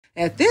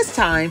At this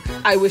time,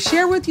 I will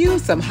share with you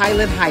some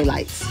Highland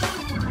highlights.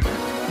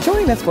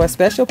 Join us for a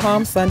special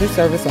Palm Sunday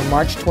service on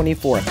March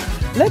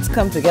 24th. Let's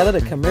come together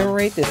to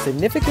commemorate this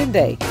significant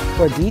day.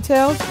 For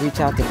details, reach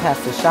out to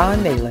Pastor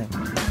Sean Nayland.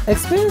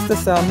 Experience the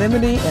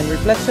solemnity and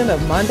reflection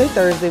of Monday,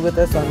 Thursday with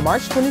us on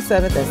March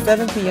 27th at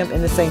 7 p.m.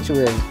 in the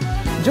sanctuary.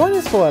 Join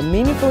us for a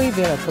meaningful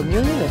event of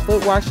communion and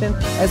foot washing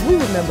as we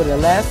remember the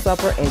Last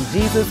Supper and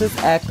Jesus'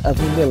 act of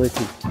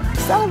humility.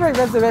 Celebrate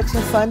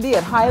Resurrection Sunday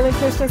at Highland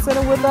Christian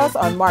Center with us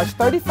on March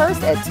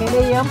 31st at 10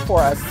 a.m.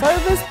 for a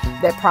service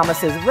that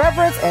promises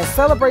reverence and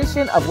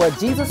celebration of what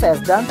Jesus has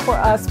done for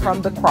us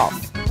from the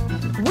cross.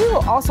 We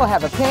will also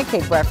have a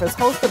pancake breakfast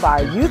hosted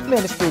by our youth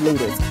ministry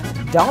leaders.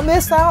 Don't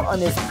miss out on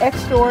this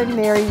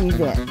extraordinary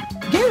event.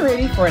 Get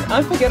ready for an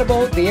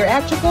unforgettable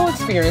theatrical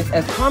experience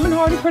as Carmen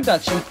Hardy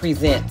Production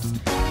presents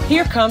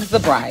Here Comes the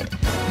Bride.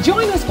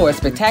 Join us for a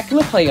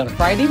spectacular play on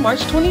Friday,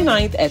 March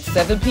 29th at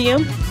 7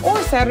 p.m. or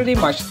Saturday,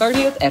 March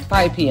 30th at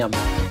 5 p.m.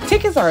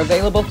 Tickets are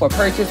available for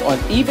purchase on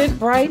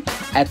Eventbrite,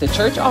 at the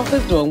church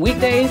office during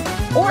weekdays,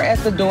 or at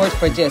the doors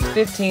for just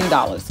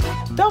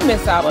 $15. Don't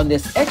miss out on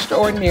this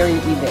extraordinary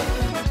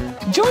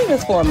event. Join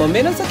us for a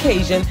momentous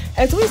occasion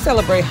as we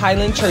celebrate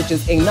Highland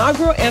Church's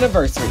inaugural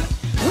anniversary.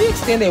 We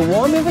extend a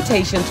warm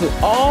invitation to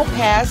all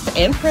past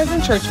and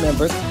present church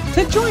members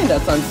to join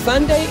us on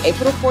Sunday,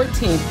 April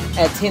 14th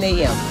at 10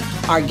 a.m.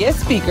 Our guest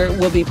speaker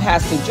will be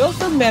Pastor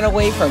Joseph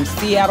Manaway from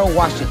Seattle,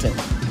 Washington.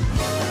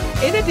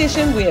 In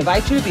addition, we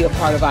invite you to be a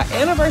part of our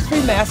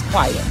anniversary mass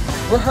choir.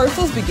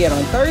 Rehearsals begin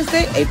on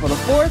Thursday, April the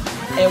 4th,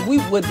 and we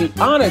would be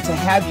honored to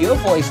have your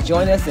voice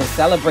join us in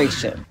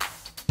celebration.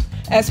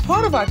 As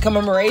part of our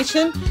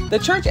commemoration, the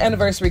Church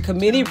Anniversary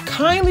Committee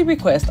kindly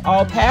requests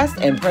all past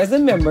and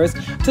present members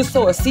to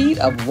sow a seed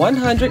of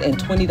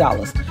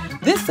 $120.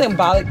 This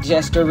symbolic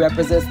gesture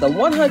represents the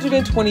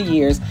 120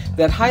 years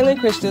that Highland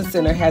Christian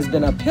Center has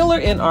been a pillar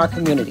in our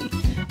community.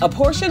 A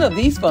portion of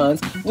these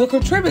funds will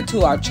contribute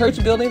to our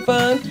church building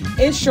fund,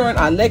 ensuring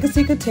our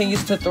legacy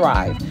continues to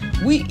thrive.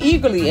 We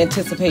eagerly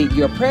anticipate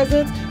your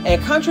presence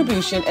and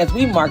contribution as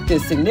we mark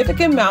this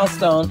significant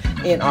milestone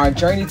in our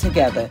journey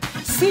together.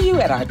 See you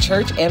at our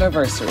church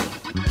anniversary.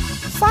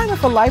 Sign up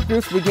for life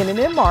groups beginning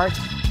in March.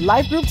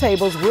 Life group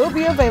tables will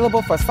be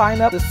available for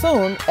sign up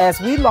soon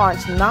as we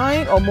launch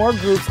 9 or more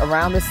groups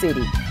around the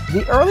city.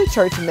 The early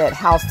church met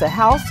house to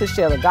house to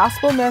share the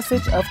gospel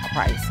message of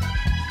Christ.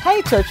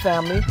 Hey church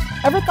family,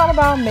 ever thought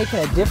about making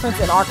a difference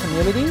in our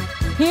community?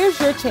 Here's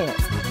your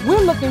chance. We're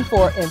looking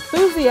for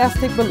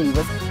enthusiastic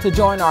believers to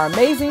join our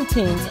amazing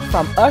teams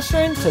from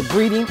ushering to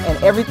greeting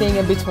and everything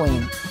in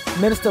between.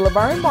 Minister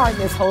Laverne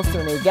Martin is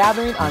hosting a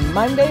gathering on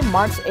Monday,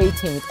 March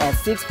 18th at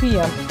 6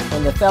 p.m.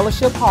 in the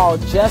Fellowship Hall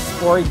just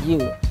for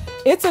you.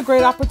 It's a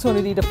great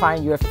opportunity to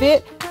find your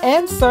fit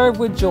and serve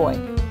with joy.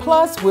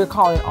 Plus, we're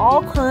calling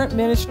all current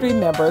ministry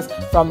members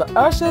from the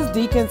ushers,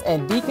 deacons,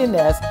 and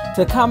deaconess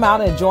to come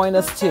out and join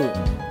us too.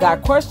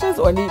 Got questions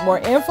or need more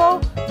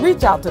info?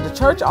 Reach out to the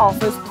church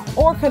office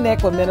or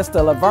connect with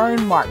Minister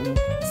Laverne Martin.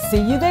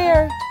 See you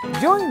there.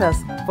 Join us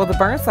for the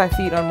Burnside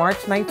Feed on March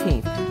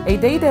 19th, a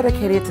day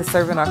dedicated to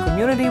serving our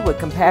community with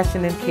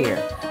compassion and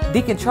care.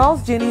 Deacon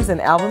Charles Jennings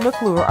and Alvin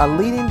McClure are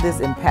leading this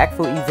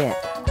impactful event,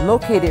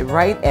 located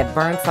right at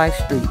Burnside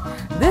Street.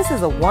 This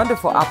is a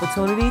wonderful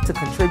opportunity to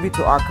contribute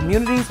to our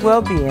community's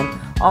well-being,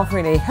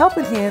 offering a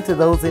helping hand to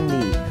those in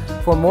need.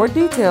 For more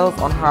details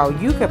on how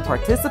you can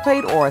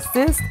participate or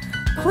assist,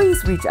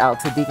 please reach out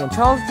to Deacon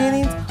Charles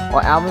Jennings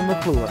or Alvin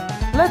McClure.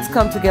 Let's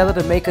come together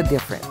to make a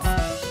difference.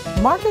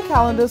 Mark your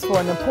calendars for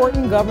an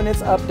important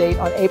governance update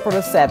on April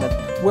the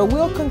 7th, where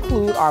we'll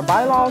conclude our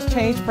bylaws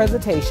change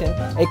presentation,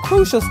 a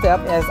crucial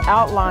step as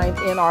outlined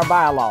in our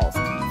bylaws.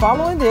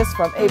 Following this,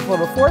 from April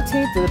the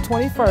 14th to the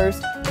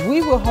 21st,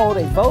 we will hold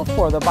a vote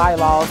for the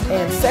bylaws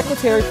and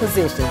secretary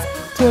positions.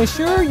 To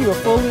ensure you are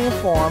fully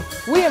informed,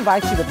 we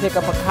invite you to pick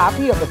up a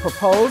copy of the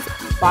proposed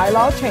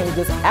bylaw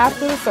changes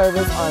after the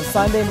service on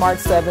Sunday, March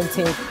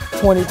 17th,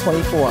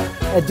 2024.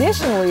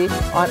 Additionally,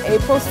 on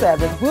April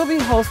 7th, we'll be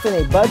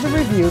hosting a budget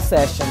review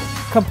session,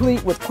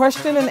 complete with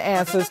question and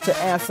answers to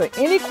answer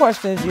any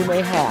questions you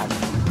may have.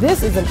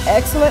 This is an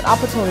excellent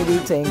opportunity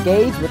to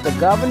engage with the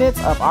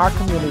governance of our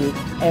community,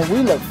 and we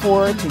look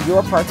forward to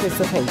your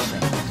participation.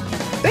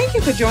 Thank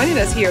you for joining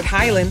us here at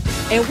Highland,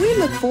 and we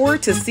look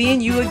forward to seeing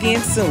you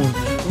again soon.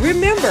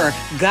 Remember,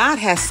 God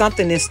has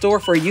something in store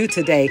for you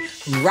today,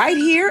 right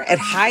here at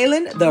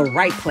Highland, the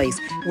right place,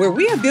 where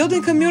we are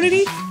building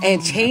community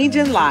and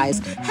changing lives.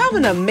 Have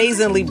an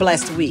amazingly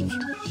blessed week.